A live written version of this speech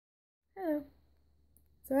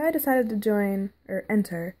So I decided to join, or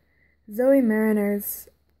enter, Zoe Mariner's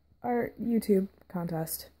YouTube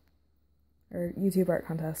contest. Or YouTube art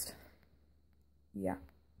contest. Yeah.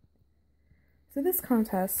 So this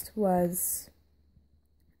contest was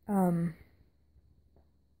an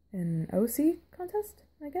OC contest,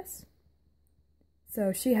 I guess.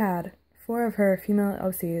 So she had 4 of her female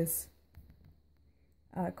OCs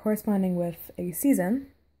corresponding with a season.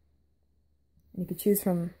 And you could choose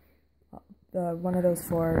from one of those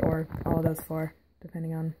 4 or all of those 4,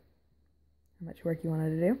 depending on how much work you wanted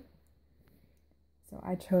to do. So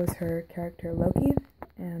I chose her character Loki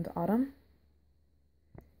and Autumn.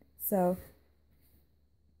 So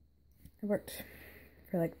I worked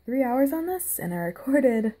for like 3 hours on this, and I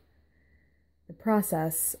recorded the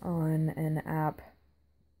process on an app,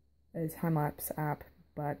 a time-lapse app,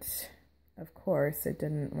 but of course it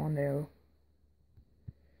didn't want to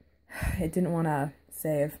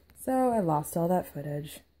save, so I lost all that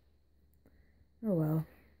footage. Oh well.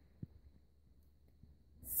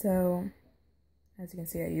 So as you can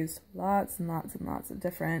see, I used lots and lots and lots of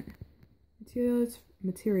different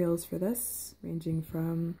materials for this, ranging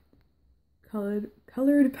from colored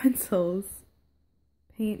pencils,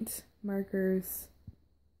 paint, markers,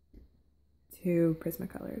 to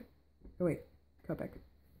Prismacolor. Oh wait, Copic.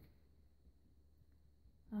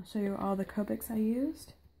 I'll show you all the Copics I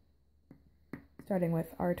used. Starting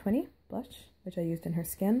with R20 blush, which I used in her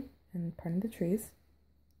skin and part of the trees,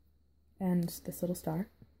 and this little star.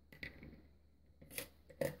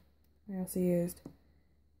 I also used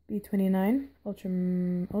B29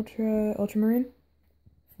 ultramarine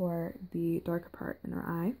for the darker part in her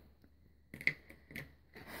eye,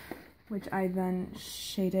 which I then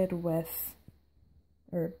shaded with,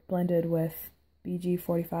 or blended with,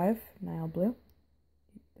 BG45 Nile Blue.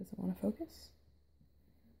 Doesn't want to focus.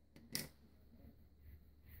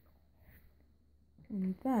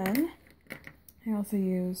 And then I also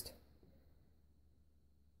used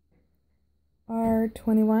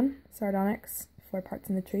R21 sardonyx for parts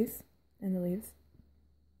in the trees and the leaves.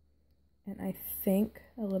 And I think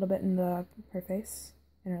a little bit in her face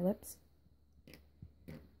and her lips.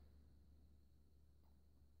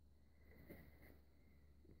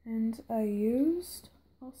 And I used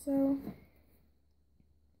also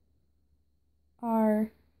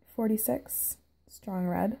R46 strong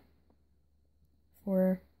red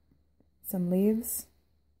for some leaves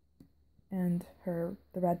and the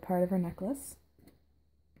red part of her necklace,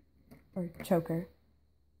 or choker.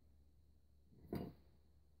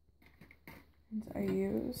 And I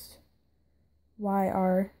used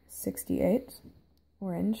YR68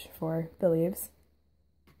 orange for the leaves,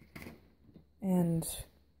 and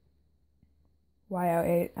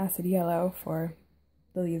Y08 acid yellow for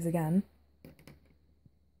the leaves again.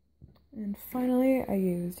 And finally, I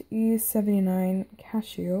used E79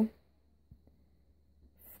 cashew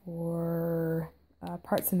for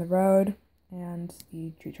parts in the road and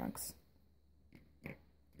the tree trunks.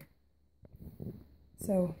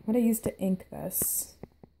 So what I used to ink this,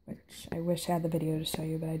 which I wish I had the video to show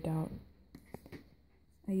you, but I don't.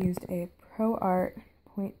 I used a Pro Art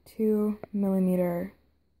 0.2mm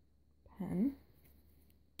pen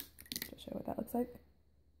to show what that looks like.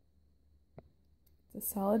 It's a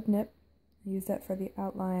solid nip. I used that for the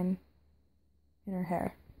outline in her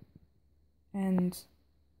hair. And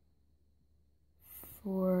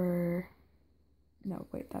no,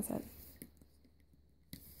 wait, that's it.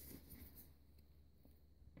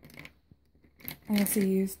 I also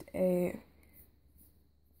used a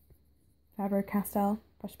Faber-Castell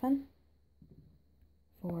brush pen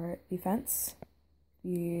for the fence,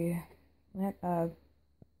 the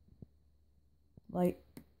light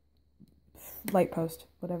post,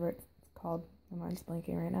 whatever it's called. My mind's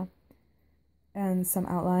blanking right now. And some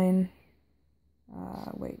outline.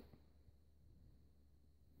 Wait.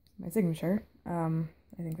 My signature. I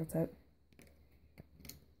think that's it.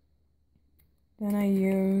 Then I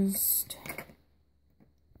used,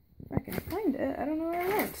 if I can find it, I don't know where it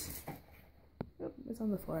went. Oh, it's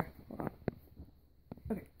on the floor. Hold on.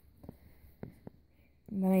 Okay.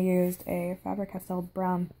 And then I used a Faber-Castell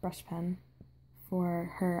brown brush pen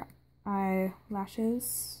for her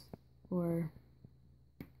eyelashes, or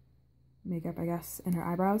makeup, I guess, in her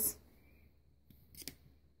eyebrows.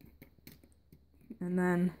 And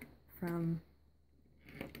then from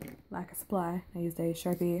Lack of Supply, I used a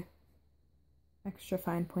Sharpie extra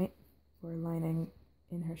fine point for lining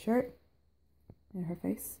in her shirt, in her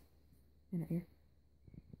face, in her ear.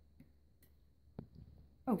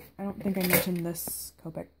 Oh, I don't think I mentioned this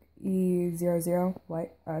Copic E00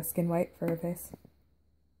 white, skin white for her face.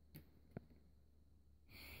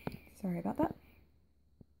 Sorry about that.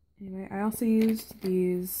 Anyway, I also used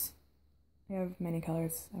these, I have many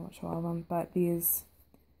colors, I won't show all of them, but these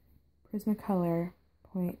Prismacolor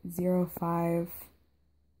 .05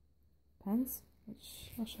 pens,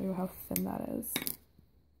 which I'll show you how thin that is.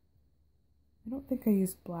 I don't think I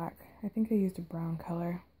used black, I think I used a brown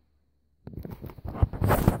color.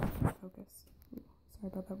 Focus. Ooh,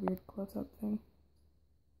 sorry about that weird close-up thing.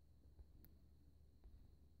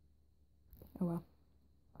 Oh well.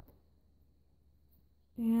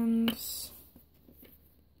 And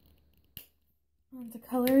on to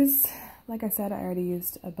colors. Like I said, I already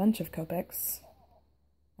used a bunch of Copics,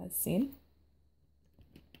 as seen.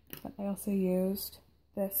 But I also used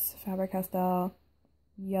this Faber-Castell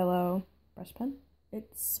yellow brush pen.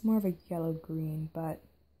 It's more of a yellow-green, but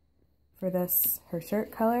for this, her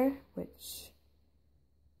shirt color, which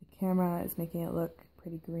the camera is making it look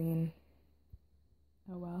pretty green.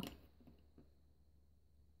 Oh well.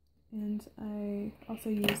 And I also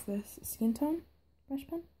use this skin tone brush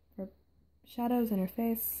pen for shadows in her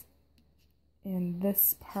face and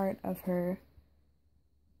this part of her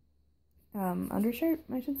undershirt,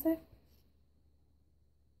 I should say.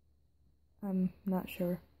 I'm not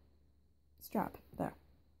sure. Strap, there.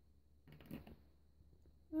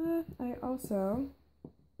 I also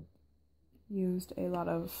used a lot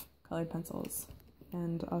of colored pencils,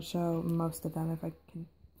 and I'll show most of them if I can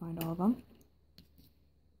find all of them.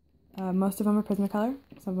 Most of them are Prismacolor,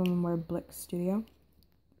 some of them were Blick Studio,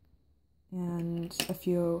 and a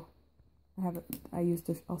few, I used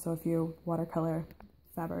also a few watercolor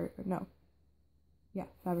Faber-Castell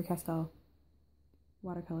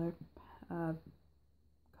watercolor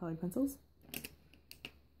colored pencils.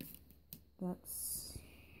 That's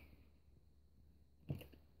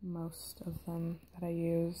most of them that I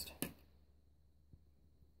used.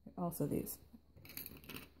 Also these.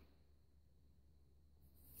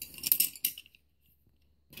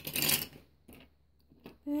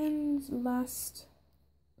 And last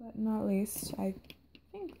but not least, I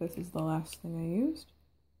think this is the last thing I used.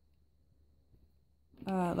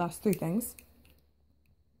 Last three things.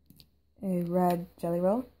 A red jelly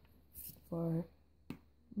roll for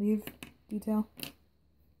leaf detail.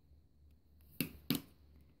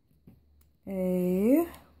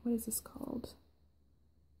 What is this called?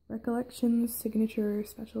 Recollections Signature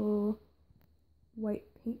Special White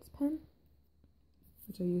Paint Pen,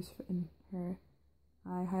 which I use in her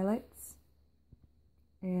eye highlights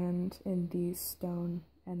and in the stone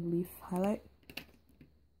and leaf highlight.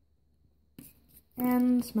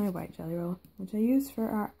 And my white jelly roll, which I use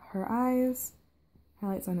for her eyes,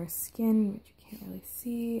 highlights on her skin, which you can't really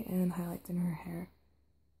see, and highlights in her hair.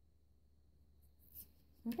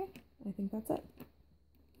 Okay, I think that's it.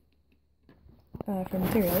 For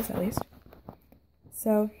materials, at least.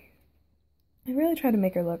 So, I really tried to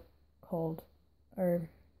make her look cold, or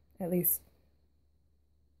at least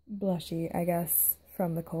blushy, I guess,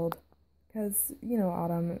 from the cold. Because, you know,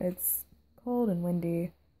 autumn, it's cold and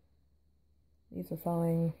windy. Leaves are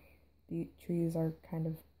falling, the trees are kind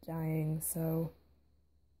of dying, so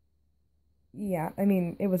yeah, I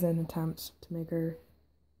mean, it was an attempt to make her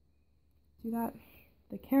do that.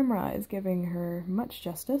 The camera is giving her much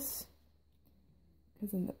justice,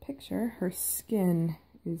 because in the picture, her skin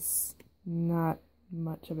is not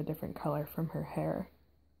much of a different color from her hair.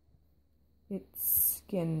 It's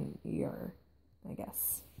skinnier, I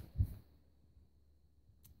guess.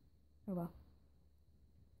 Oh well.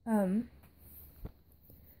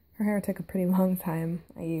 Her hair took a pretty long time.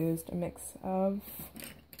 I used a mix of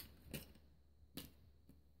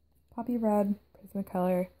poppy red,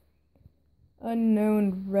 Prismacolor,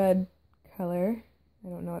 unknown red color. I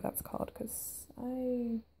don't know what that's called because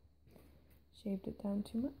I shaved it down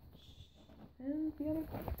too much. And the other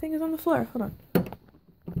thing is on the floor. Hold on.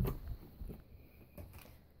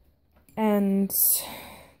 And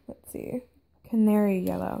let's see, canary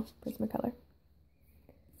yellow, Prismacolor.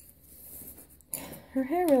 Her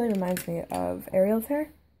hair really reminds me of Ariel's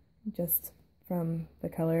hair, just from the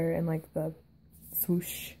color and like the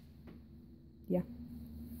swoosh. Yeah.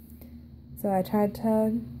 So I tried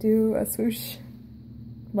to do a swoosh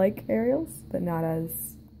like Ariel's, but not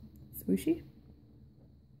as swooshy,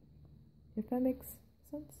 if that makes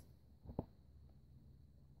sense.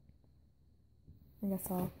 I guess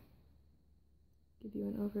I'll give you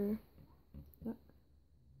an over look.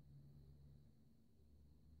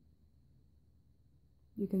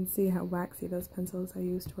 You can see how waxy those pencils I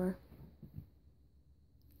used were,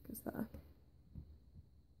 because the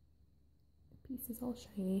piece is all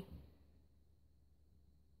shiny.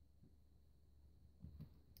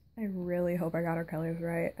 I really hope I got her colors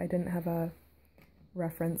right. I didn't have a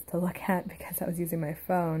reference to look at because I was using my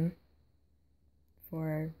phone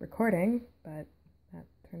for recording, but that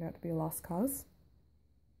turned out to be a lost cause.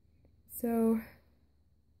 So,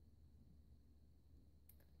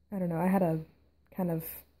 I don't know, I had a kind of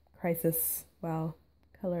crisis while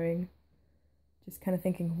coloring, just kind of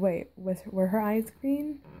thinking, wait, were her eyes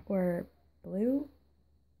green or blue?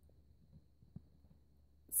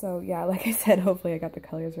 So yeah, like I said, hopefully I got the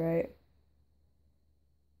colors right.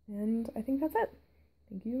 And I think that's it.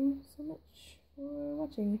 Thank you so much for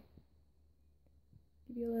watching.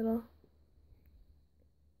 Give you a little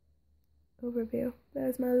overview.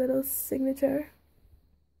 There's my little signature.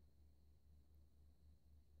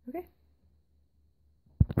 Okay.